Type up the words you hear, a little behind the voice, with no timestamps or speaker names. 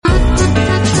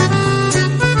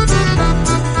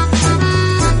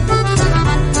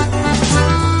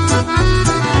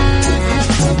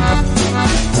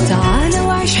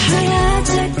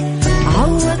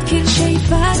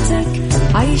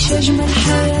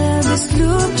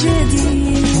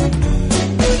جديد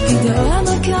في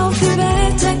دوامك أو في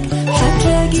بيتك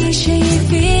حتلاقي شي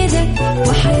يفيدك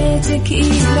وحياتك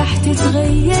إيه راح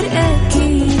تتغير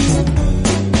أكيد.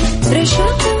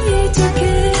 رشاق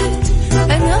ويتوكيت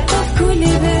أنا في كل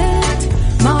بيت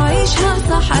ما عيشها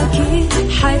صح أكيد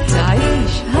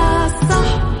حتعيشها صح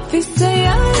في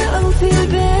السيارة أو في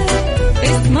البيت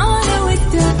اسمعنا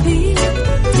والتوفيق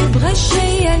تبغى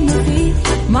الشي المفيد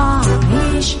ما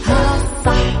عيشها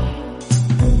صح.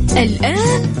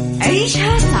 الآن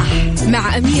عيشها صح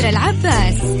مع أميرة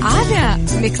العباس على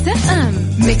ميكس اف ام.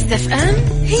 ميكس اف ام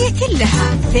هي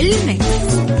كلها في الميكس.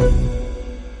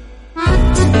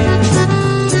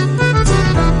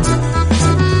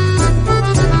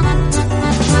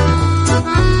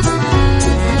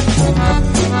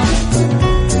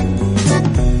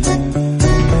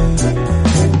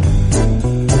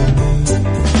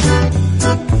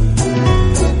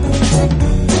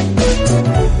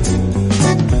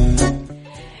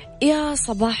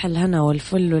 صباح الهنا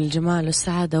والفل والجمال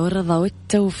والسعادة والرضا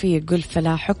والتوفيق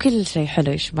والفلاح وكل شيء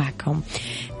حلو يشبهكم.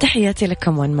 تحياتي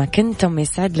لكم وين ما كنتم،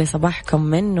 يسعد لي صباحكم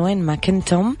من وين ما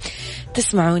كنتم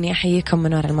تسمعوني. أحييكم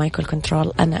من وراء المايكل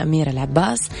كنترول، أنا أميرة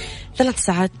العباس. 3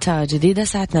 ساعات جديدة،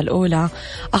 ساعتنا الأولى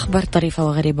أخبار طريفة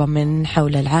وغريبة من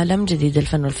حول العالم، جديد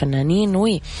الفن والفنانين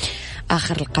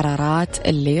وآخر القرارات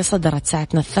اللي صدرت.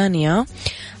 ساعتنا الثانية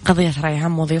قضية رأي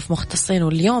عام وضيوف مختصين،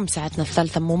 واليوم ساعتنا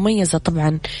الثالثة مميزة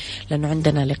طبعا لأنه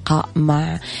عندنا لقاء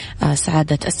مع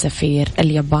سعادة السفير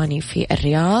الياباني في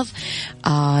الرياض.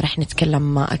 رح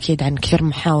نتكلم أكيد عن كثير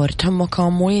محاور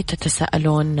تهمكم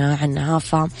وتتساءلون عنها،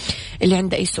 فاللي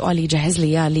عنده أي سؤال يجهز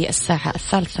لي للساعة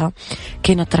الثالثة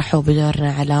كي نطرحه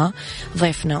بدورنا على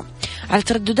ضيفنا. على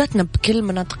تردداتنا بكل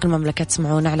مناطق المملكة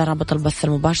تسمعونا على رابط البث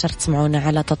المباشر، تسمعونا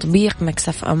على تطبيق ميكس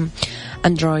اف ام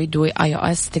اندرويد واي او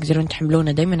اس، تقدرون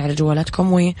تحملونه دايما على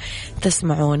جوالاتكم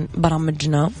وتسمعون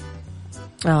برامجنا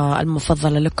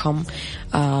المفضلة لكم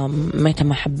متى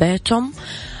ما حبيتم.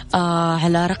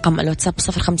 على رقم الواتساب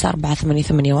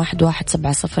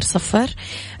 0548811700.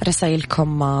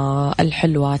 رسائلكم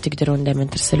الحلوة تقدرون دايما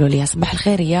ترسلوا لي. صباح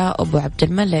الخير يا أبو عبد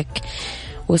الملك،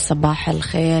 وصباح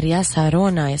الخير يا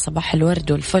سارونا، يا صباح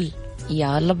الورد والفل.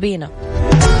 يلا بينا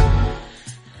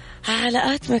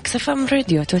على آت ميكس اف ام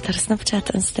راديو، تويتر، سناب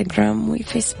شات، انستغرام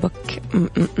وفيسبوك.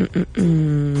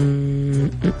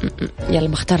 يلا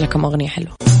بختار لكم أغنية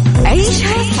حلوة.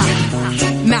 عيشها صح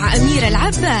مع أميرة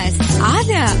العباس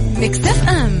على ميكس اف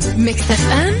ام. ميكس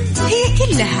اف ام هي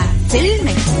كلها في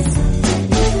الميكس.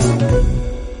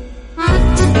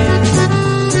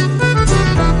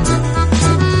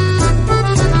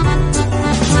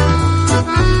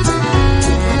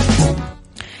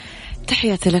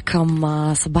 تحياتي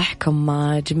لكم، صباحكم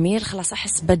جميل. خلاص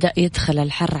أحس بدأ يدخل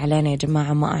الحر علينا يا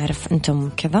جماعة، ما أعرف أنتم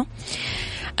كذا،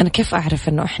 أنا كيف أعرف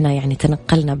أنه إحنا يعني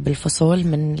تنقلنا بالفصول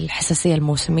من الحساسية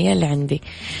الموسمية اللي عندي.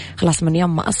 خلاص من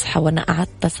يوم ما أصحى وأنا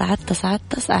عطس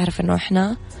أعرف أنه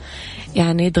إحنا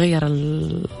يعني تغير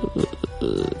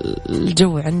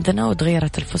الجو عندنا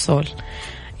وتغيرت الفصول.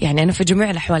 يعني أنا في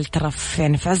جميع الأحوال ترى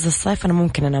يعني في عز الصيف أنا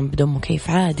ممكن أنام بدون مكيف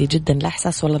عادي جدا، لا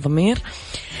إحساس ولا ضمير.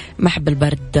 ما أحب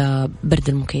البرد، برد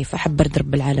المكيف، أحب برد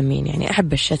رب العالمين. يعني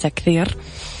أحب الشتاء كثير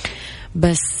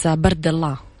بس برد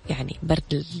الله، يعني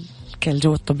برد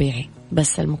الجو الطبيعي،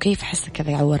 بس المكيف أحس كذا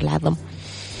يعور العظم.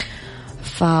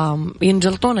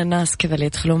 فينجلطون الناس كذا اللي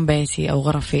يدخلون بيتي أو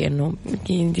غرفي إنه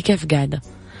دي كيف قاعدة،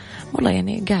 والله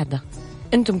يعني قاعدة.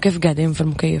 أنتم كيف قاعدين في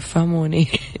المكيف؟ فهموني.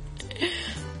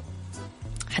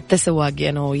 حتى سواقي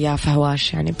أنا وياه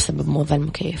فهواش يعني بسبب موضوع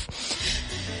المكيف.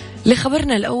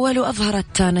 لخبرنا الأول،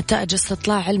 وأظهرت نتائج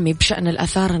استطلاع علمي بشأن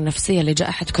الآثار النفسية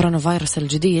لجائحة كورونا فيروس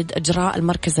الجديد أجراء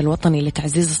المركز الوطني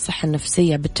لتعزيز الصحة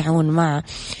النفسية بالتعاون مع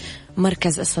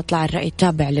مركز استطلاع الرأي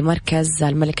التابع لمركز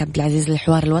الملك عبد العزيز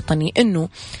للحوار الوطني، أنه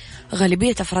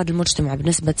غالبية أفراد المجتمع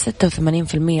بنسبة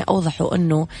 86% أوضحوا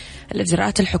أنه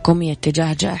الإجراءات الحكومية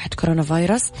تجاه جائحة كورونا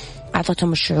فيروس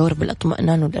أعطتهم الشعور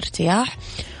بالاطمئنان والارتياح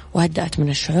وهدأت من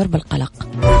الشعور بالقلق.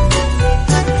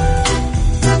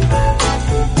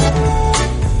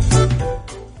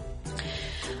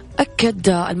 أكد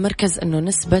المركز أنه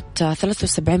نسبة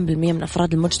 73% من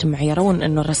أفراد المجتمع يرون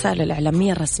أنه الرسائل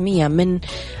الإعلامية الرسمية من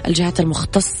الجهات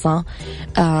المختصة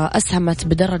أسهمت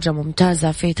بدرجة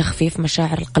ممتازة في تخفيف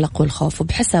مشاعر القلق والخوف.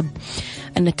 وبحسب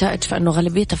النتائج فإنه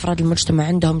غالبية أفراد المجتمع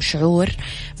عندهم شعور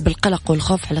بالقلق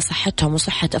والخوف على صحتهم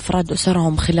وصحة أفراد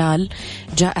أسرهم خلال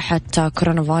جائحة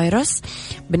كورونا فيروس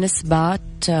بنسبة 47%،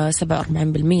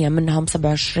 منهم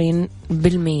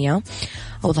 27%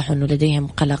 أوضحوا أنه لديهم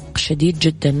قلق شديد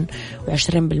جدا،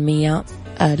 و20%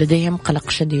 لديهم قلق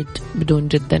شديد بدون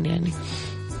جدا. يعني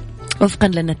وفقا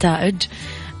للنتائج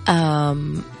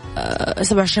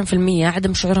 27%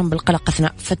 عدم شعورهم بالقلق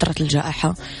أثناء فترة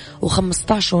الجائحة،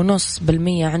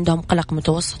 و15.5% عندهم قلق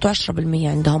متوسط، و10%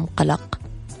 عندهم قلق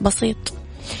بسيط.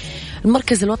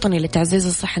 المركز الوطني لتعزيز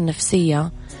الصحة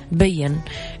النفسية بيّن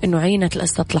أنه عينة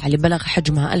الاستطلاع اللي بلغ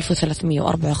حجمها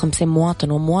 1354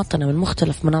 مواطن ومواطنة من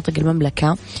مختلف مناطق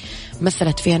المملكة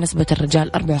مثلت فيها نسبة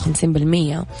الرجال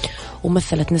 54%،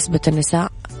 ومثلت نسبة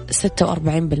النساء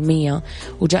 46%،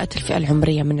 وجاءت الفئة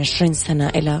العمرية من 20 سنة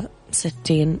إلى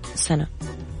 60 سنة.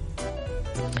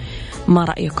 ما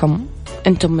رأيكم؟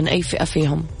 أنتم من أي فئة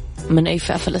فيهم؟ من أي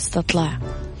فئة في الاستطلاع؟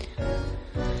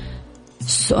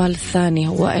 السؤال الثاني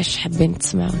هو إيش حابين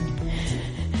تسمعون؟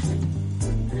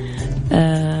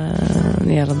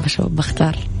 يا رب شو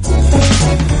بختار.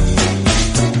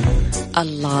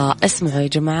 الله، اسمعوا يا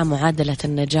جماعة معادلة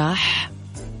النجاح.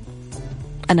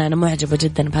 أنا معجبة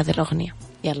جدا بهذه الأغنية.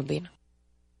 يلا بينا.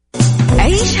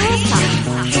 عيشها صح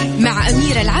مع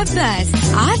أميرة العباس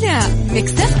على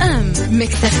ميكس اف ام.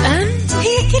 ميكس اف ام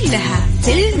هي كلها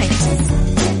في الميكس.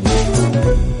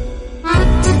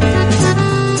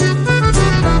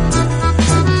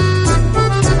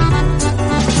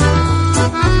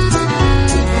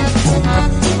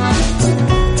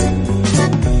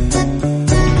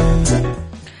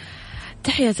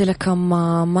 تحياتي لكم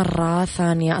مرة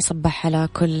ثانية. أصبح على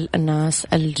كل الناس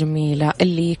الجميلة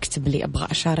اللي يكتب لي أبغى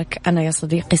أشارك. أنا يا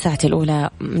صديقي ساعتي الأولى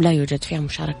لا يوجد فيها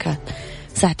مشاركات،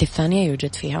 ساعتي الثانية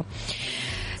يوجد فيها.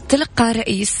 تلقى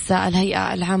رئيس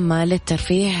الهيئة العامة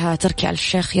للترفيه تركي آل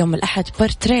الشيخ يوم الأحد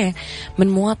بورتريه من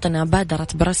مواطنة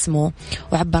بادرت برسمه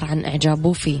وعبر عن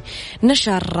إعجابه فيه.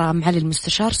 نشر معالي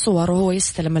المستشار صور وهو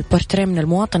يستلم البورتريه من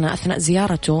المواطنة أثناء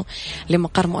زيارته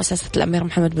لمقر مؤسسة الأمير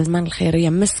محمد بن زمان الخيرية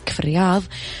مسك في الرياض،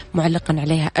 معلقا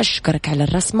عليها أشكرك على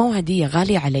الرسمة وهدية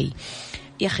غالية علي.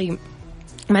 يا أخي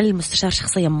معالي المستشار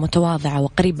شخصية متواضعة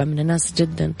وقريبة من الناس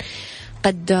جدا.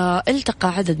 قد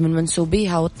التقى عدد من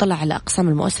منسوبيها واطلع على أقسام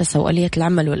المؤسسة وآلية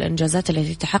العمل والإنجازات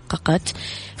التي تحققت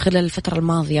خلال الفترة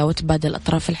الماضية، وتبادل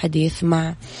أطراف الحديث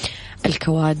مع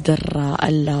الكوادر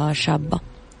الشابة.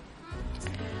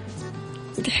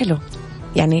 حلو،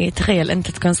 يعني تخيل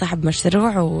أنت تكون صاحب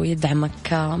مشروع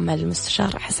ويدعمك مع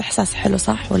المستشار. أحس إحساس حلو،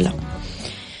 صح ولا؟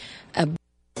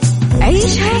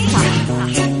 عيشها صح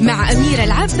مع أميرة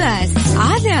العباس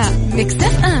على ميكس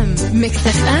اف ام. ميكس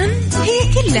اف ام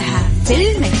هي كلها في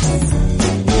الميكس.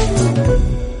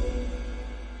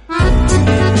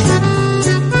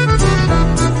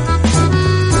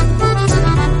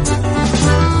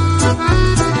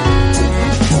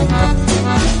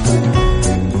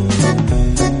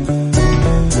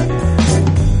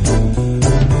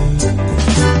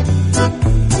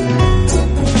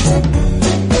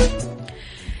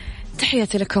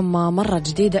 تحياتي لكم مرة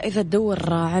جديدة. إذا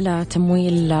تدور على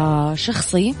تمويل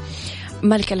شخصي،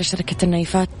 مالك على شركة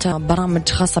النايفات برامج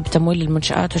خاصة بتمويل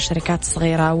المنشآت والشركات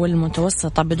الصغيرة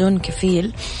والمتوسطة بدون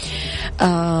كفيل.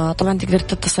 طبعا تقدر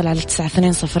تتصل على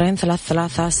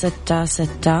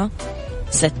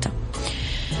 92033666.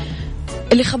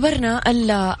 اللي خبرنا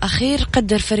الأخير،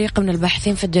 قدر فريق من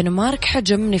الباحثين في الدنمارك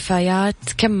حجم نفايات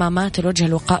كمامات الوجه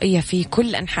الوقائية في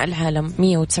كل أنحاء العالم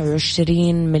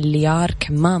 129 مليار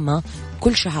كمامة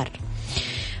كل شهر،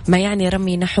 ما يعني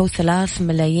رمي نحو 3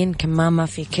 ملايين كمامة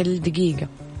في كل دقيقة.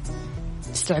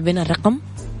 تستوعبين الرقم؟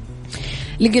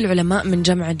 لقى العلماء من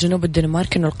جامعة جنوب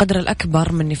الدنمارك أنه القدر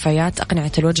الأكبر من نفايات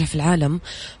أقنعة الوجه في العالم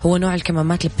هو نوع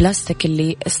الكمامات البلاستيك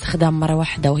اللي استخدام مرة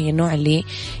واحدة، وهي النوع اللي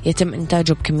يتم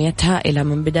إنتاجه بكميات هائلة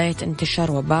من بداية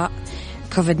انتشار وباء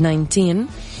كوفيد-19.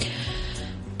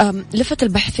 لفت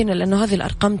الباحثين إلى أنه هذه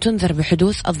الأرقام تنذر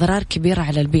بحدوث أضرار كبيرة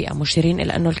على البيئة، مشيرين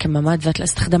إلى أنه الكمامات ذات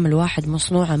الاستخدام الواحد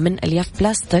مصنوعة من ألياف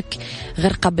بلاستيك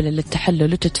غير قابلة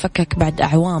للتحلل وتتفكك بعد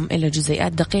أعوام إلى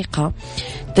جزيئات دقيقة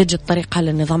تجد طريقها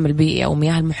للنظام البيئي أو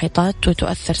مياه المحيطات،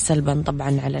 وتؤثر سلبا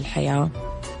طبعا على الحياة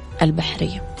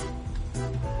البحرية.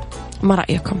 ما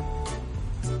رأيكم؟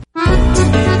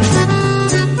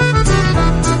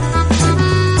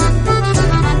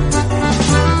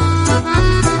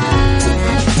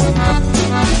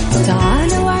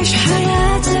 تعال وعيش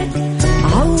حياتك،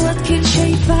 عوض كل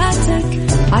شي فاتك،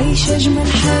 عيش أجمل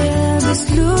حياة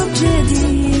بأسلوب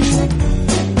جديد.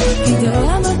 في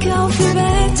دوامك أو في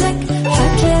بيتك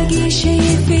حتلاقي شي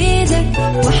يفيدك،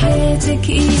 وحياتك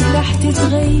إيه راح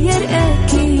تتغير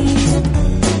أكيد.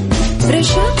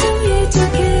 رشاق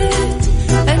ويتكت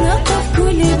أنا قف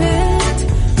كل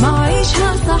بيت، ما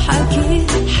عيشها صح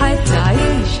أكيد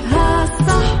حتعيشها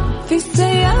صح. في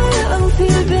السيارة أو في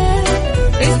البيت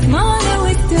اسمعنا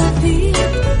والتوفيق،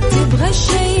 تبغى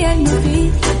الشيء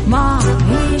المفيد ما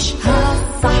عيشها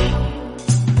صح.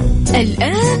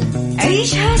 الآن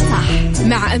عيشها صح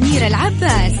مع أميرة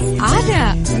العباس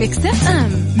على ميكس اف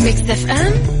ام. ميكس اف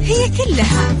ام هي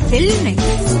كلها في الميكس.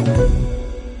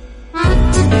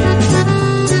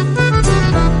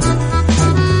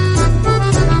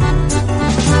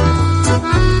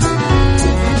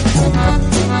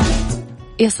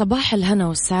 يا صباح الهنا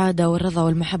والسعادة والرضا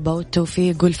والمحبة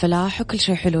والتوفيق والفلاح وكل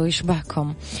شيء حلو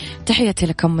يشبهكم. تحياتي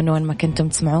لكم من وين ما كنتم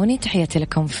تسمعوني، تحياتي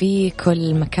لكم في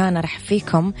كل مكان. رح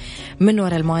فيكم من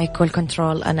وراء المايك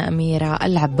والكنترول أنا أميرة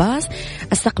العباس.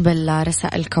 استقبل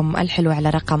رسائلكم الحلوة على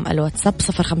رقم الواتساب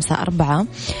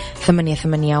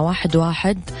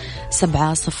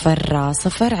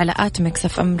 0548811700 على ميكس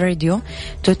اف ام راديو،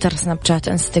 تويتر، سناب شات،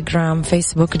 انستغرام،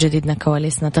 فيسبوك. جديدنا،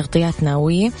 كواليسنا، تغطياتنا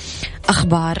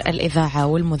وأخبار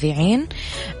الإذاعة والمذيعين.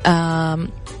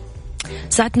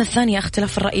 ساعتنا الثانية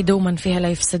اختلاف الرأي دوما فيها لا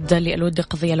يفسد للود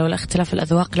قضية، لولا اختلاف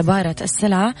الأذواق لبارة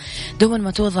السلع. دوما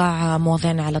ما توضع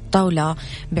مواضيعنا على الطاولة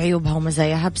بعيوبها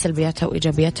ومزاياها، بسلبياتها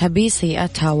وإيجابياتها،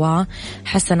 بسيئاتها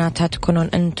وحسناتها، تكونون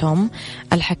أنتم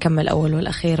الحكم الأول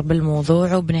والأخير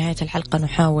بالموضوع. وبنهاية الحلقة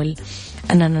نحاول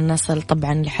أننا نصل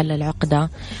طبعا لحل العقدة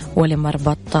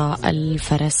ولمربط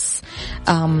الفرس.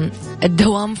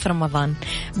 الدوام في رمضان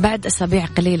بعد أسابيع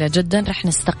قليلة جدا رح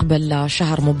نستقبل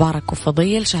شهر مبارك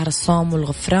وفضيل، شهر الصوم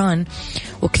والغفران،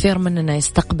 وكثير مننا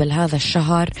يستقبل هذا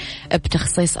الشهر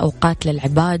بتخصيص أوقات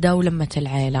للعبادة ولمة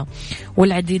العيلة،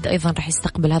 والعديد أيضا رح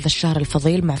يستقبل هذا الشهر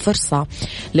الفضيل مع فرصة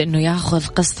لأنه ياخذ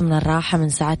قسط من الراحة من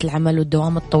ساعات العمل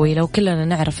والدوام الطويلة. وكلنا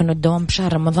نعرف أنه الدوام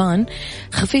بشهر رمضان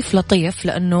خفيف لطيف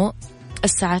لأنه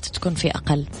الساعات تكون فيه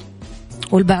أقل،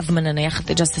 والبعض مننا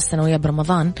ياخذ إجازة السنوية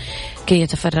برمضان كي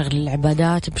يتفرغ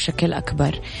للعبادات بشكل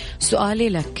أكبر. سؤالي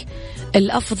لك،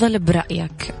 الأفضل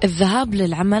برأيك الذهاب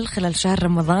للعمل خلال شهر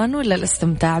رمضان ولا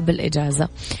الاستمتاع بالإجازة؟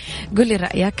 قولي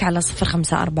رأيك على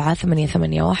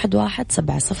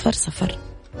 0548811700.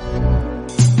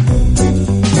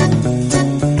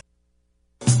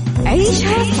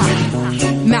 عيشها صح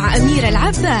مع أميرة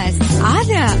العباس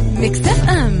على ميكس اف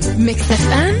ام. ميكس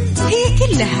اف ام هي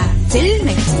كلها في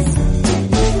الميكس.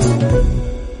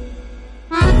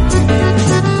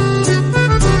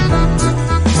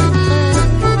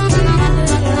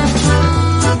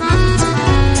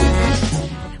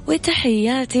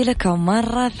 وتحياتي لكم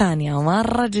مرة ثانية،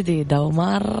 مرة جديدة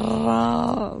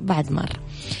ومرة بعد مرة.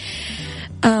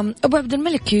 أبو عبد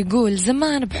الملك يقول: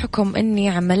 زمان بحكم أني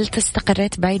عملت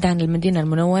استقريت بعيد عن المدينة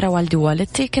المنورة، والدي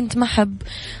ووالدتي، كنت ما أحب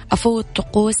أفوت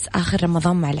طقوس آخر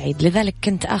رمضان مع العيد، لذلك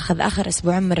كنت أخذ آخر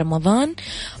أسبوعين من رمضان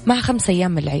مع 5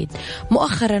 أيام من العيد.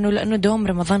 مؤخرا ولأنه دوام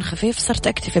رمضان خفيف صرت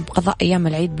أكتفي بقضاء أيام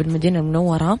العيد بالمدينة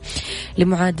المنورة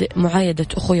لمعايدة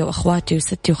أخوي وأخواتي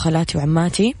وستي وخالاتي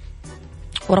وعماتي،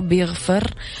 وربي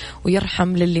يغفر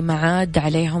ويرحم للي ما عاد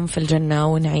عليهم في الجنة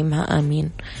ونعيمها، آمين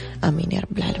آمين يا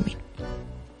رب العالمين.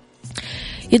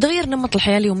 يتغير نمط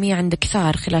الحياة اليومية عند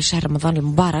كثار خلال شهر رمضان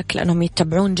المبارك، لأنهم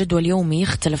يتبعون جدول يومي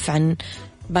يختلف عن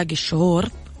باقي الشهور،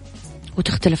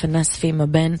 وتختلف الناس فيه ما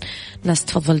بين ناس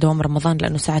تفضل دوام رمضان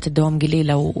لأنه ساعات الدوام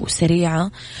قليلة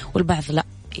وسريعة، والبعض لا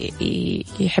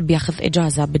يحب ياخذ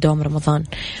إجازة بدوام رمضان،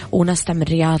 وناس تعمل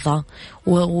رياضة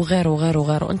وغيره وغيره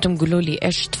وغيره. أنتم قولوا لي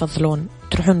إيش تفضلون،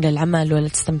 تروحون للعمل ولا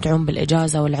تستمتعون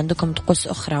بالإجازة ولا عندكم طقوس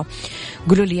أخرى؟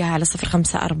 قولوا لي إياها على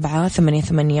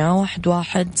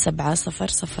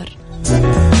 0548811700.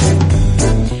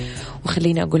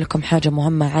 وخليني أقول لكم حاجة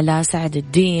مهمة على سعد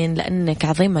الدين، لأنك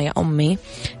عظيمة يا أمي،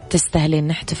 تستاهلين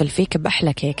نحتفل فيك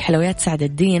بأحلى كيك. حلويات سعد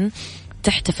الدين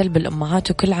تحتفل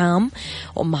بالأمهات، وكل عام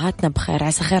وأمهاتنا بخير،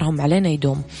 عسى خيرهم علينا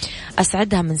يدوم.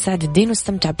 أسعدها من سعد الدين،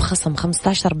 واستمتع بخصم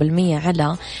 15%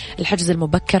 على الحجز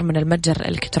المبكر من المتجر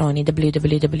الإلكتروني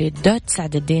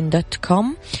www.sadeddin.com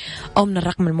أو من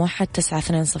الرقم الموحد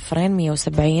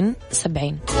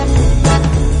 920-170-70.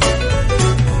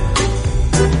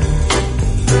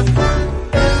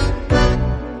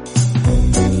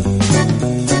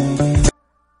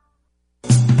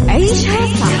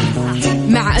 عيشها صح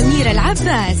مع أميرة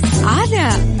العباس على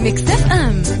ميكس اف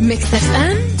ام. ميكس اف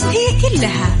ام هي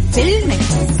كلها في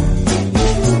الميكس.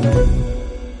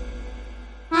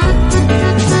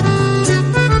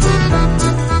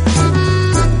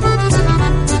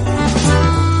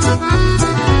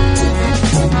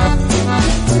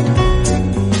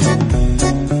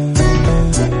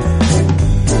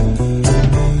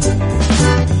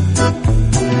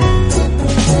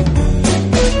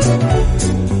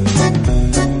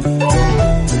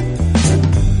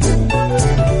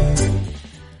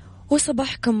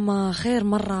 صباحكم خير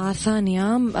مرة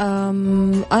ثانية.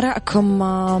 أراءكم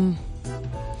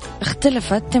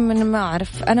اختلفت من ما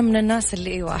أعرف. أنا من الناس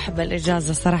اللي أحب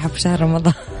الإجازة صراحة في شهر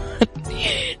رمضان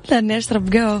لأني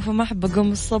أشرب قهوة فما أحب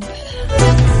أقوم الصبح.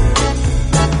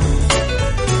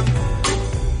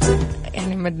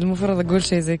 محمد، المفروض أقول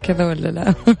شيء زي كذا ولا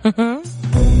لا؟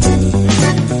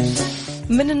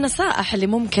 من النصائح اللي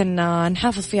ممكن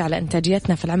نحافظ فيها على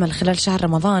إنتاجيتنا في العمل خلال شهر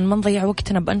رمضان، ما نضيع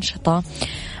وقتنا بأنشطة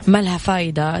ما لها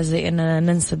فايدة، زي أننا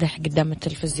ننسدح قدام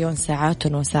التلفزيون ساعات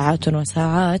وساعات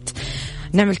وساعات.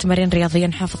 نعمل تمارين رياضية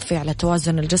نحافظ فيها على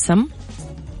توازن الجسم،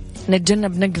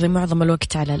 نتجنب نقضي معظم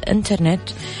الوقت على الإنترنت.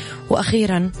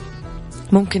 وأخيرا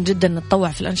ممكن جدا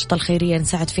نتطوع في الأنشطة الخيرية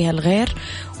نساعد فيها الغير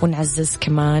ونعزز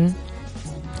كمان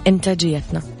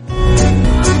إنتاجيتنا.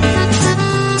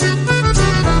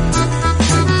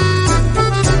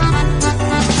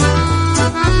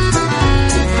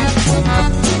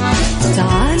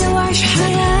 تعال وعيش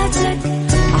حياتك،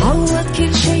 عوض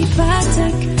كل شي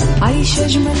فاتك، عيش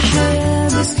أجمل حياة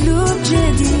بأسلوب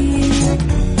جديد.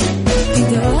 في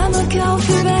دوامك أو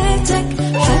في بيتك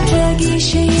حتلاقي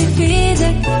شي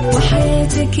يفيدك،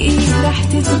 وحياتك إيه راح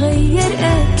تتغير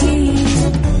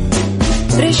أكيد.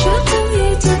 رشاق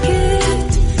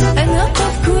ويتكت أنا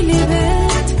قف كل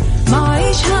بيت، ما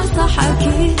عيشها صح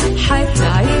أكيد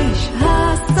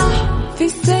حتعيشها صح. في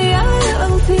السيارة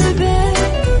أو في البيت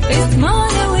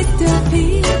اسمعنا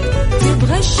والتوفيق،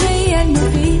 تبغى الشيء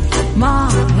المفيد ما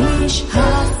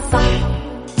عيشها صح.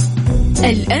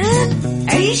 الآن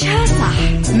عيشها صح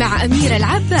مع أميرة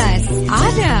العباس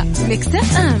على ميكس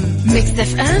اف ام. ميكس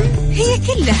اف ام هي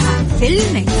كلها في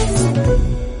الميكس.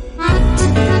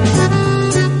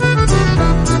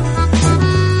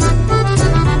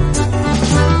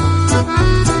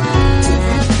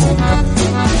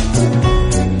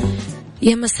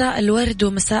 يا مساء الورد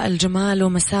ومساء الجمال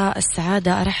ومساء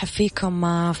السعادة، أرحب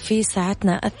فيكم في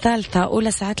ساعتنا الثالثة،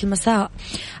 أولى ساعات المساء،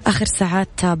 آخر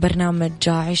ساعات برنامج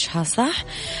عيشها صح،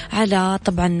 على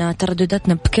طبعا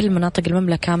تردداتنا بكل مناطق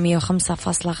المملكة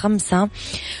 105.5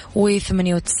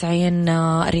 و98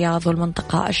 رياض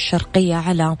والمنطقة الشرقية،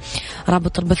 على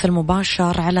رابط البث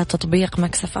المباشر على تطبيق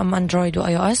ميكس اف ام أندرويد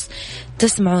وآي أو إس.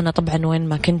 تسمعونا طبعا وين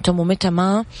ما كنتم ومتى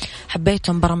ما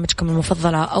حبيتم، برامجكم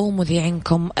المفضلة أو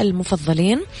مذيعينكم المفضلين.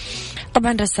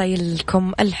 طبعا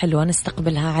رسائلكم الحلوة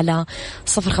نستقبلها على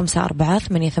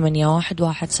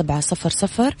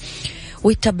 0548811700،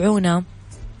 ويتابعونا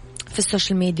في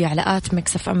السوشيال ميديا على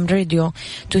ميكس اف ام راديو،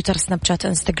 تويتر، سناب شات،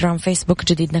 انستغرام، فيسبوك.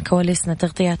 جديدنا، كواليسنا،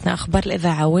 تغطياتنا، أخبار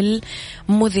الإذاعة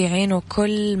والمذيعين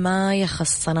وكل ما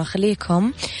يخصنا.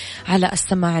 خليكم على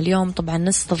السماع. اليوم طبعا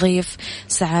نستضيف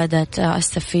سعادة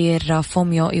السفير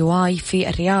فوميو إيواي في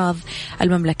الرياض،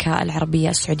 المملكة العربية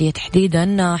السعودية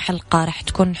تحديدا. حلقة رح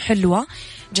تكون حلوة،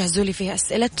 جهزوا لي فيها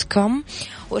أسئلتكم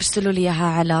وارسلوا لي إياها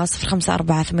على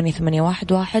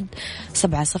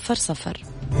 0548811700.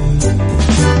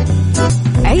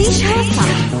 عيشها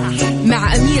صح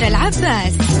مع أميرة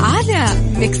العباس على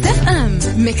ميكس اف ام.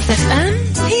 ميكس اف ام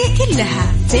هي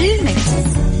كلها في الميكس.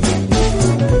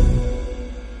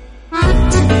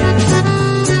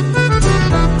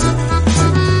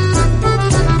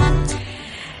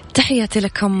 تحياتي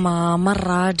لكم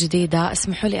مرة جديدة.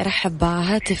 اسمحوا لي أرحب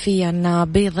هاتفيا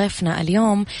بضيفنا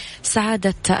اليوم،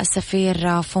 سعادة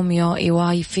السفير فوميو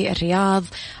إيواي في الرياض،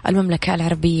 المملكة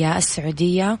العربية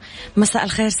السعودية. مساء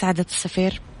الخير سعادة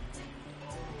السفير.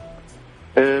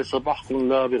 صباحكم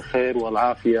الله بالخير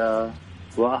والعافية،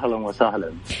 وأهلا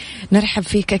وسهلا. نرحب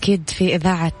فيك أكيد في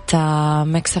إذاعة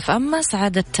ميكس اف ام.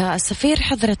 سعادة السفير،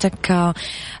 حضرتك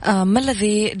ما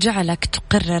الذي جعلك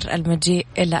تقرر المجيء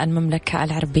إلى المملكة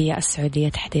العربية السعودية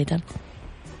تحديدا؟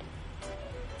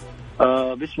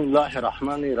 بسم الله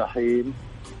الرحمن الرحيم.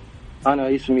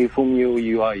 أنا اسمي فوميو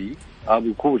إيواي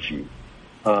أبو كوشي،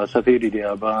 سفير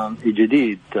اليابان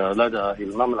الجديد لدى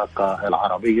المملكة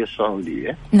العربية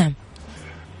السعودية. نعم.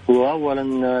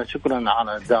 وأولا شكرا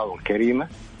على الدعوة الكريمة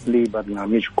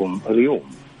لبرنامجكم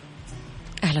اليوم.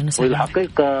 أهلا وسهلا.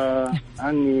 والحقيقة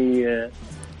أني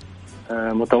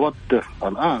متوتر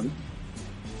الآن،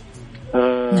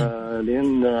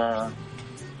 لأن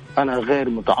أنا غير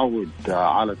متعود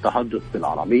على التحدث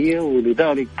بالعربية،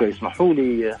 ولذلك اسمحوا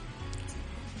لي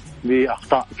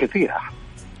بأخطاء كثيرة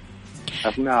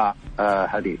أثناء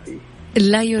حديثي.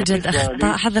 لا يوجد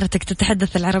أخطاء، حضرتك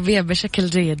تتحدث العربية بشكل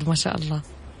جيد ما شاء الله.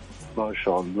 ما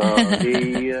شاء الله.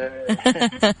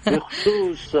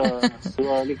 بخصوص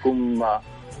سؤالكم،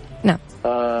 نعم،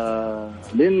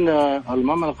 لأن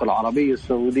المملكة العربية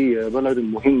السعودية بلد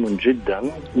مهم جدا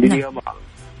لليابان.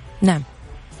 نعم.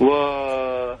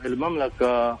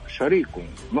 والمملكة شريك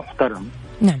محترم،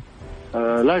 نعم،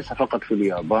 ليس فقط في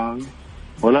اليابان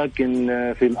ولكن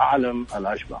في العالم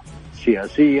الأشبه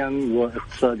سياسيا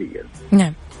واقتصاديا.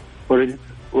 نعم.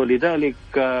 ولذلك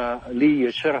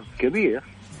لي شرف كبير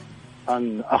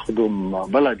أن أخدم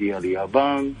بلدي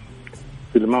اليابان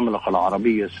في المملكة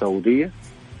العربية السعودية،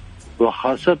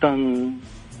 وخاصة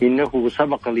إنه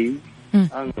سبق لي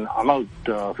أن عملت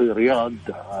في الرياض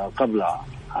قبل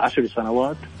 10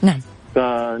 سنوات. نعم.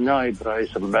 كنائب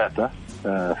رئيس البعثة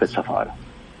في السفارة.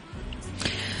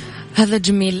 هذا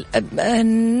جميل.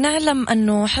 نعلم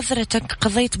أنه حضرتك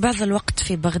قضيت بعض الوقت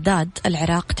في بغداد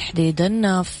العراق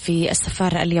تحديدا في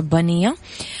السفارة اليابانية.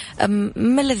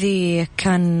 ما الذي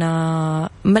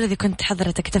كنت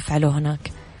حضرتك تفعله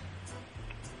هناك؟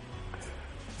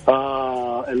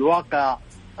 الواقع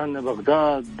أن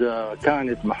بغداد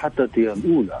كانت محطتي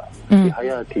الأولى في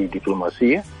حياتي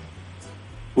الدبلوماسية،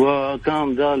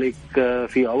 وكان ذلك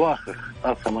في أواخر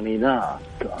الثمانينات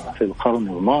في القرن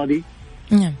الماضي.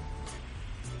 نعم.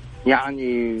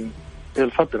 يعني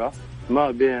الفترة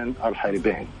ما بين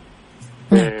الحربين،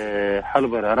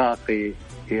 حرب العراقي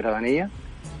إيرانية،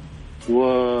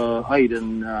 وأيضا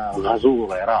غزو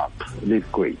العراق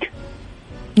للكويت.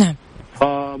 نعم.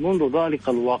 فمنذ ذلك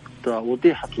الوقت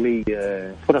أتيحت لي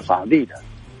فرص عديدة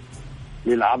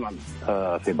للعمل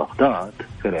في بغداد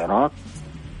في العراق،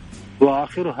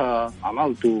 وآخرها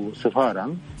عملت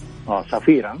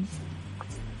سفيرا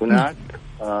هناك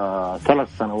 3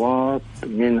 سنوات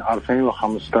من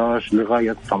 2015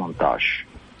 لغاية 18.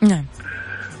 نعم.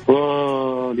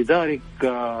 ولذلك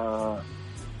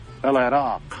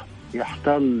العراق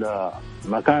يحتل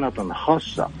مكانة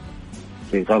خاصة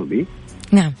في قلبي.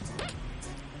 نعم.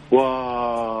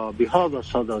 وبهذا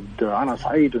الصدد أنا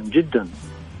سعيد جدا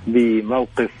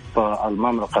بموقف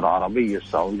المملكة العربية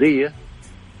السعودية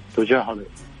تجاه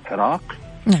العراق.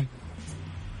 نعم.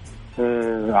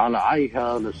 على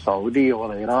عيها للسعودية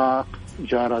والعراق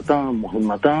جارتان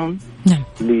مهمتان. نعم.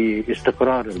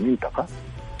 لاستقرار المنطقة.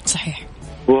 صحيح.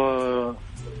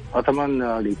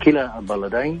 وأتمنى لكلا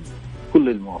البلدين كل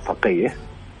الموفقية.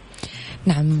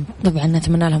 نعم طبعا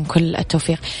نتمنى لهم كل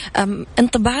التوفيق.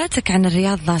 انطباعاتك عن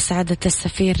الرياض سعادة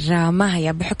السفير ما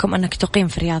هي، بحكم أنك تقيم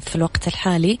في الرياض في الوقت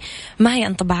الحالي؟ ما هي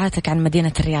انطباعاتك عن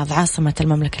مدينة الرياض عاصمة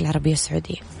المملكة العربية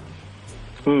السعودية؟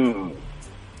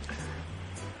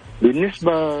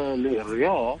 بالنسبة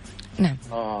للرياض، نعم.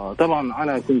 طبعا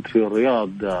أنا كنت في الرياض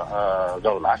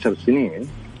قبل 10 سنين.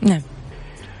 نعم.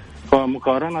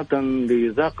 فمقارنة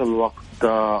بذاك الوقت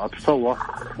أتصور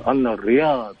أن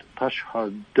الرياض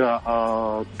تشهد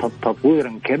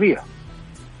تطويرا كبيرا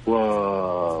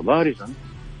وبارزا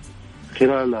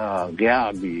خلال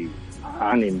غيابي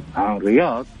عن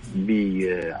الرياض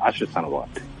ب10 سنوات.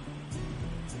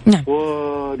 نعم.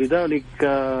 ولذلك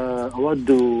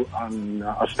أود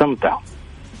أن أستمتع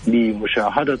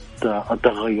بمشاهدة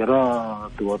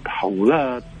التغيرات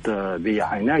والتحولات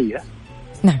بعناية.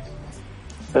 نعم.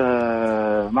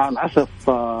 مع الأسف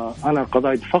أنا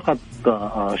قضيت فقط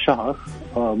شهر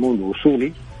منذ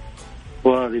وصولي،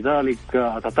 ولذلك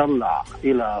أتطلع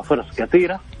إلى فرص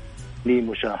كثيرة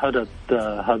لمشاهدة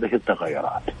هذه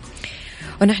التغيرات.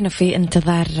 ونحن في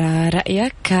انتظار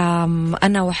رأيك.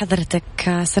 أنا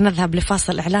وحضرتك سنذهب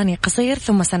لفاصل إعلاني قصير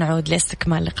ثم سنعود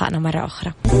لاستكمال لقائنا مرة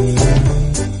أخرى.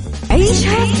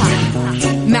 عيشها صح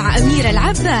مع أميرة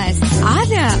العباس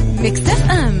على ميكس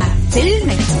اف ام في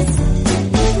الميكس.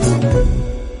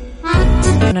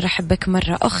 نرحب بك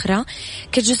مرة أخرى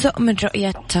كجزء من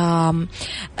رؤية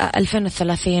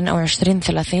 2030 أو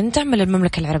 2030. تعمل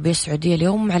المملكة العربية السعودية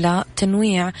اليوم على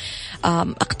تنويع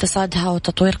اقتصادها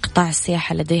وتطوير قطاع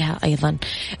السياحة لديها أيضا.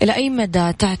 إلى أي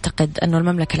مدى تعتقد أن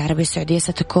المملكة العربية السعودية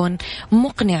ستكون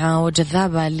مقنعة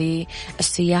وجذابة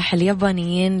للسياح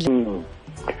اليابانيين؟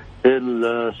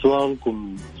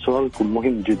 سؤالكم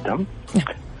مهم جدا.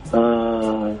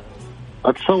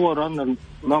 أتصور أن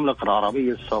المملكة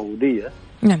العربية السعودية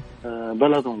نعم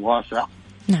بلد واسع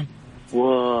نعم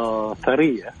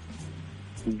وثرية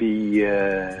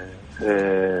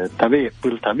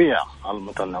بالطبيعة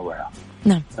المتنوعة.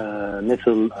 نعم.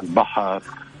 مثل البحر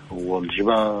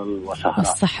والجبال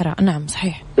والصحراء. نعم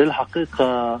صحيح.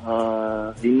 بالحقيقة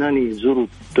إنني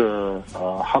زرت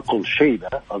حقل شيبة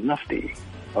النفطي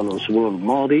الأسبوع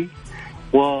الماضي،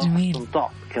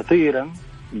 واستمتعت كثيرا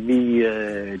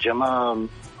بجمال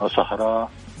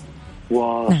الصحراء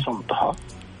وصمتها.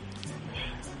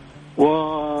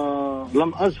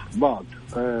 ولم أزر بعض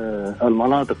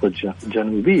المناطق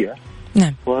الجنوبية.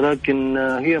 نعم. ولكن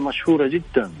هي مشهورة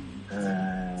جدا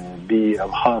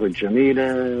بالأبحار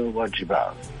الجميلة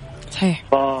والجبال. صحيح.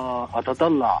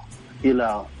 فأتطلع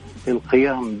إلى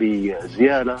القيام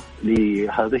بزيارة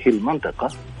لهذه المنطقة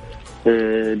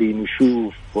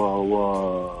لنشوف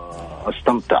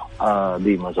واستمتع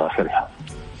بمظاهرها.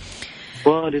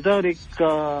 ولذلك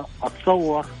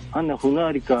أتصور أن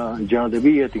هنالك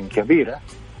جاذبية كبيرة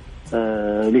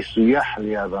للسياح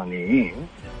اليابانيين،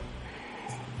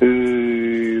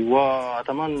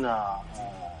 وأتمنى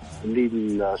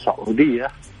للسعودية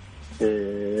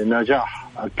نجاح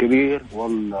كبير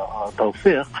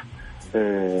والتوفيق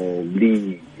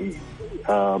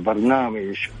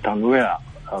لبرنامج تنويع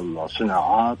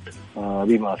الصناعات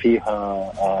بما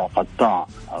فيها قطاع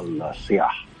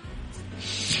السياحة.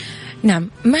 نعم،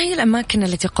 ما هي الأماكن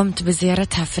التي قمت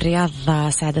بزيارتها في الرياض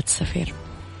سعادة السفير؟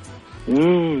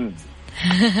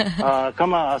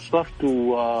 كما أسلفت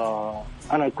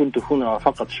أنا كنت هنا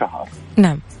فقط شهر.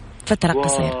 نعم، فترة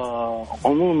قصيرة.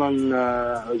 عموما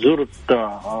زرت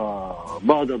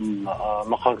بعض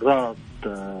المقرات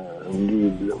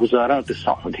للوزارات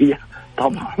السعودية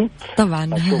طبعا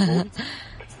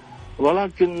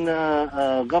ولكن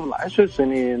قبل 10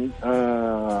 سنين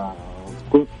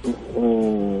كنت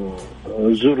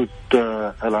زرت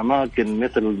الأماكن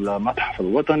مثل المتحف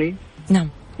الوطني. نعم.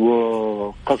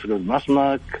 وقصر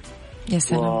المسمك. يا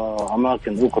سلام.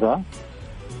 وأماكن أخرى.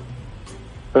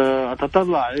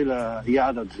 أتطلع إلى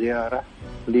إعادة زيارة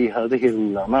لهذه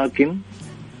الأماكن،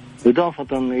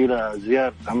 إضافة إلى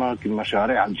زيارة أماكن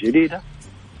مشاريع جديدة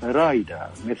رائدة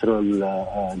مثل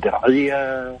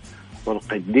الدرعية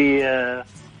والقدية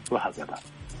وهكذا.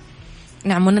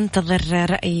 نعم، وننتظر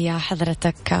رأي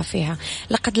حضرتك فيها.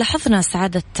 لقد لاحظنا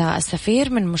سعادة السفير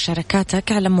من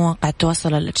مشاركاتك على مواقع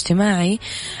التواصل الاجتماعي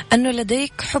أنه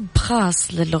لديك حب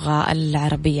خاص للغة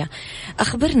العربية.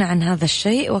 أخبرنا عن هذا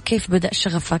الشيء وكيف بدأ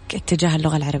شغفك اتجاه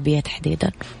اللغة العربية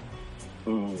تحديدا.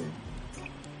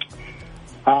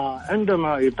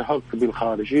 عندما التحقت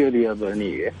بالخارجية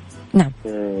اليابانية، نعم،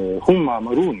 هم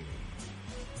أمروني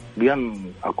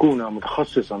بأن أكون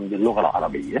متخصصا باللغة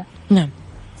العربية. نعم.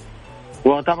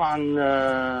 وطبعا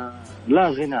لا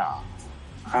غنى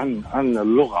عن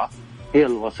اللغة هي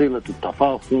الوسيلة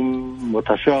التفاهم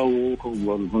والتشاور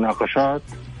والمناقشات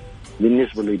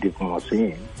بالنسبة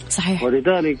للدبلوماسيين. صحيح.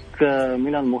 ولذلك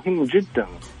من المهم جدا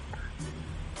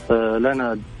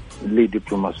لنا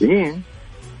للدبلوماسيين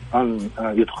أن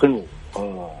يتقنوا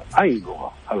أي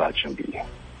لغة الأجنبية.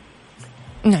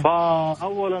 نعم.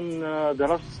 فأولا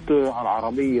درست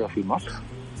العربية في مصر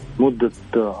مدة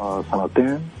 2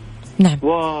 سنين. نعم.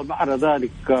 وبعد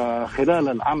ذلك خلال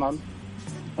العمل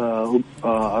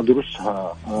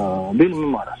أدرسها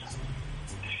بالممارسة.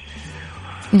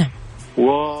 نعم.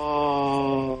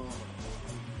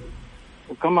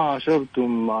 وكما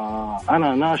أشرتم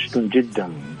أنا ناشط جدا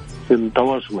في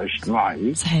التواصل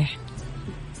الاجتماعي. صحيح.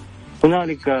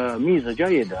 هنالك ميزة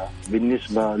جيدة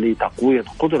بالنسبة لتقوية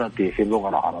قدرتي في اللغة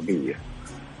العربية،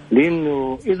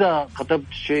 لأنه إذا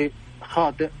كتبت شيء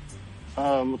خاطئ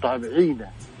متابعين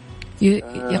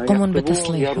يقومون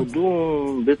بتصليح،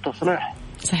 يردون بالتصليح.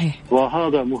 صحيح.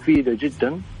 وهذا مفيد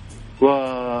جدا،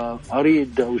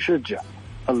 وأريد أشجع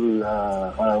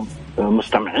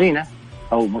المستمعين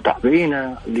أو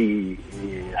متابعين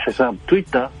لحساب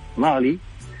تويتر مالي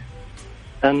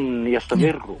أن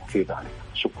يستمروا في ذلك.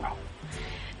 شكرا.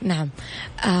 نعم.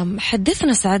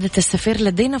 حدثنا سعادة السفير،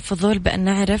 لدينا فضول بأن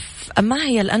نعرف ما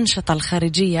هي الأنشطة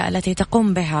الخارجية التي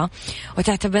تقوم بها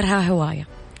وتعتبرها هواية؟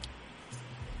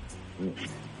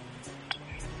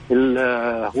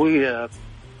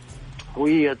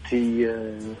 هويتي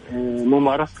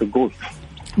ممارسة الجولف.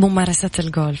 ممارسة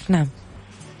الجولف. نعم.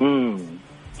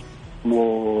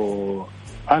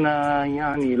 وأنا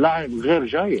يعني لاعب غير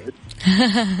جيد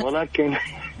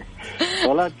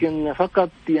ولكن فقط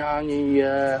يعني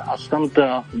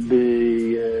أستمتع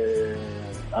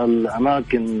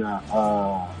بالأماكن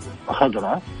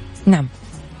خضراء. نعم.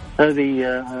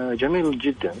 هذه جميل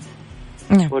جدا.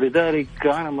 نعم. ولذلك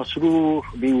أنا مسرور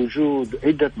بوجود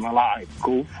عدة ملاعب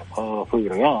جولف في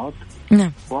الرياض.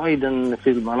 نعم. وأيضا في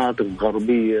المناطق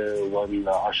الغربية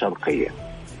والشرقية.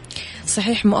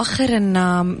 صحيح. مؤخرا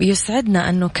يسعدنا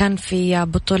أنه كان في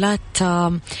بطولات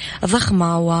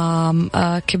ضخمة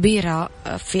وكبيرة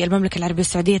في المملكة العربية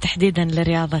السعودية تحديدا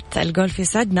لرياضة الجولف.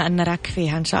 يسعدنا أن نراك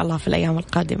فيها إن شاء الله في الأيام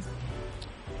القادمة.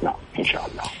 نعم إن شاء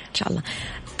الله. إن شاء الله.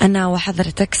 أنا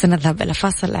وحضرتك سنذهب إلى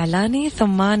فاصل إعلاني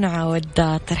ثم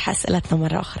نعود طرح أسئلتنا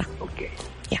مرة أخرى. أوكي.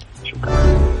 شكرا.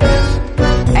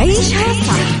 عيشها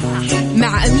صح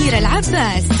مع أميرة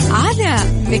العباس على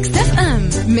ميكس اف ام.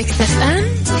 ميكس اف ام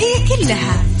هي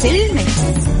كلها في الميكس.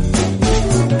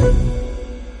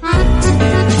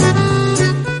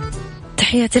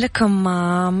 تحياتي لكم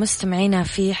مستمعينا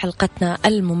في حلقتنا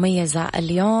المميزة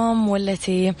اليوم،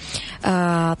 والتي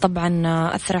طبعا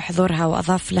أثر حضورها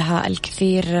وأضاف لها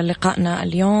الكثير. لقائنا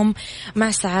اليوم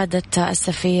مع سعادة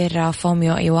السفير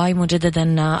فوميو إيواي.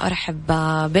 مجددا أرحب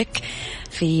بك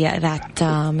في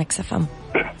إذاعة ميكس اف ام.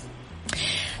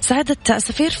 سعادة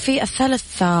سفير، في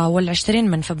 23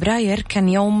 من فبراير كان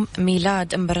يوم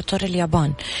ميلاد إمبراطور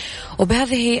اليابان،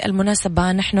 وبهذه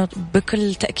المناسبة نحن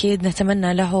بكل تأكيد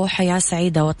نتمنى له حياة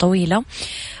سعيدة وطويلة.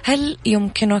 هل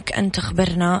يمكنك أن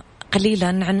تخبرنا قليلا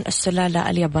عن السلالة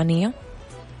اليابانية؟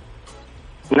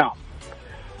 نعم.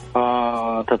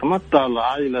 تتمتع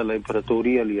العائلة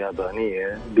الإمبراطورية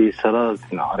اليابانية بسلالة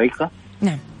عريقة.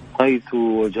 نعم. حيث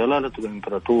جلالة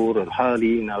الإمبراطور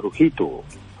الحالي ناروهيتو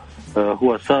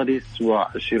هو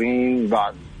 26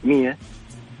 بعد 100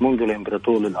 منذ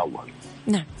الإمبراطور الأول.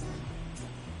 نعم.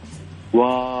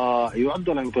 ويعد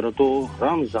الإمبراطور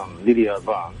رمزا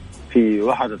لليابان في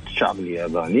وحدة الشعب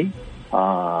الياباني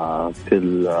في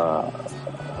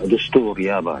الدستور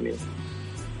الياباني.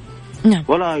 نعم.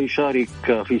 ولا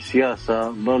يشارك في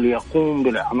السياسة، بل يقوم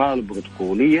بالأعمال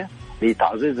البروتوكولية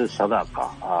لتعزيز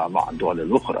الصداقة مع الدول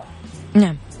الأخرى.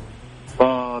 نعم.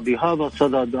 فبهذا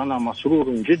الصدد أنا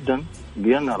مسرور جدا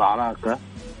بأن العلاقة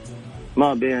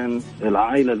ما بين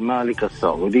العائلة المالكة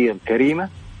السعودية الكريمة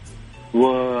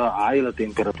وعائلة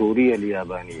الإمبراطورية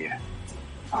اليابانية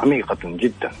عميقة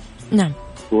جدا. نعم.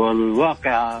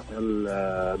 والواقع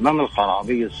المملكة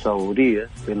العربية السعودية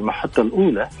في المحطة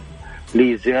الأولى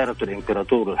لزيارة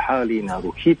الإمبراطور الحالي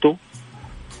ناروهيتو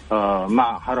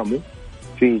مع هرمه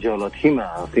في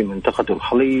جولتهما في منطقة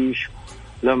الخليج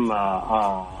لما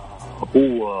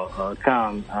هو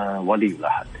كان ولي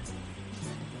العهد.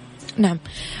 نعم.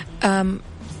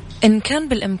 إن كان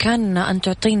بالإمكان أن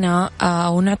تعطينا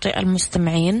ونعطي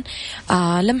المستمعين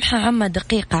لمحة عامة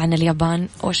دقيقة عن اليابان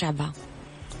وشعبها.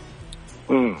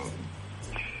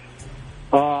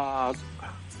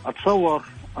 أتصور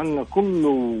أن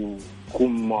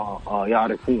كلكم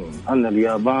يعرفون أن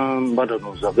اليابان بلد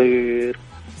صغير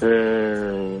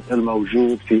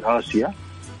الموجود في آسيا.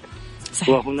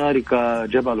 صحيح. وهنالك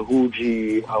جبل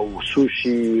هوجي أو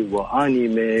سوشي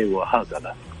وأنيمي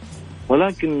وهكذا.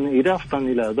 ولكن إضافة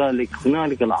إلى ذلك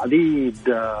هنالك العديد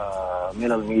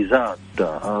من الميزات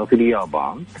في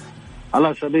اليابان.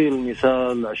 على سبيل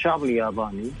المثال الشعب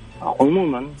الياباني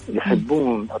عموما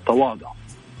يحبون التواضع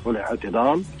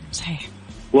والاعتدال. صحيح.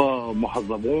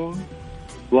 ومهذبون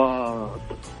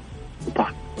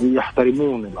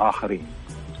ويحترمون الآخرين.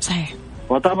 صحيح.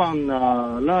 وطبعا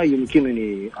لا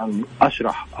يمكنني أن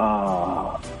أشرح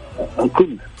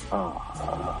الكل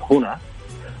هنا،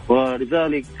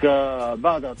 ولذلك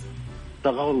بعد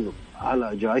التغلب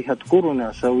على جائحة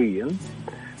كورونا سويا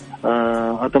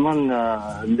أتمنى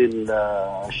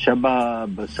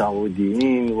للشباب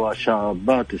السعوديين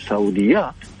وشابات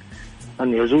السعوديات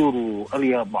أن يزوروا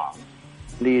اليابان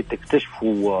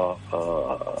لتكتشفوا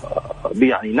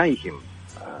بعينيهم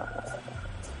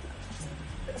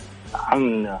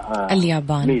عن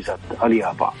اليابان، ميزة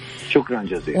اليابان. شكرا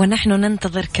جزيلا. ونحن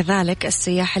ننتظر كذلك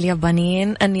السياح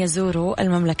اليابانيين أن يزوروا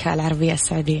المملكة العربية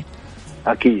السعودية.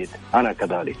 أكيد، أنا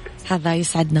كذلك. هذا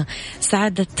يسعدنا.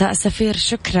 سعادة سفير،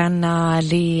 شكرا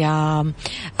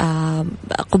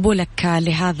لقبولك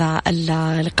لهذا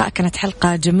اللقاء، كانت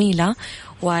حلقة جميلة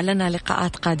ولنا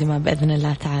لقاءات قادمة بإذن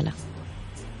الله تعالى.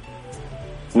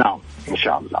 نعم إن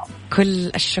شاء الله.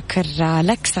 كل الشكر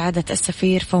لك سعادة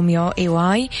السفير فوميو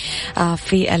إيواي،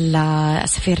 في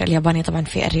السفير الياباني طبعا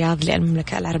في الرياض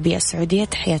للمملكة العربية السعودية.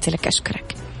 تحياتي لك،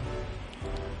 أشكرك.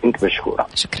 أنت مشكورة.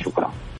 شكرا.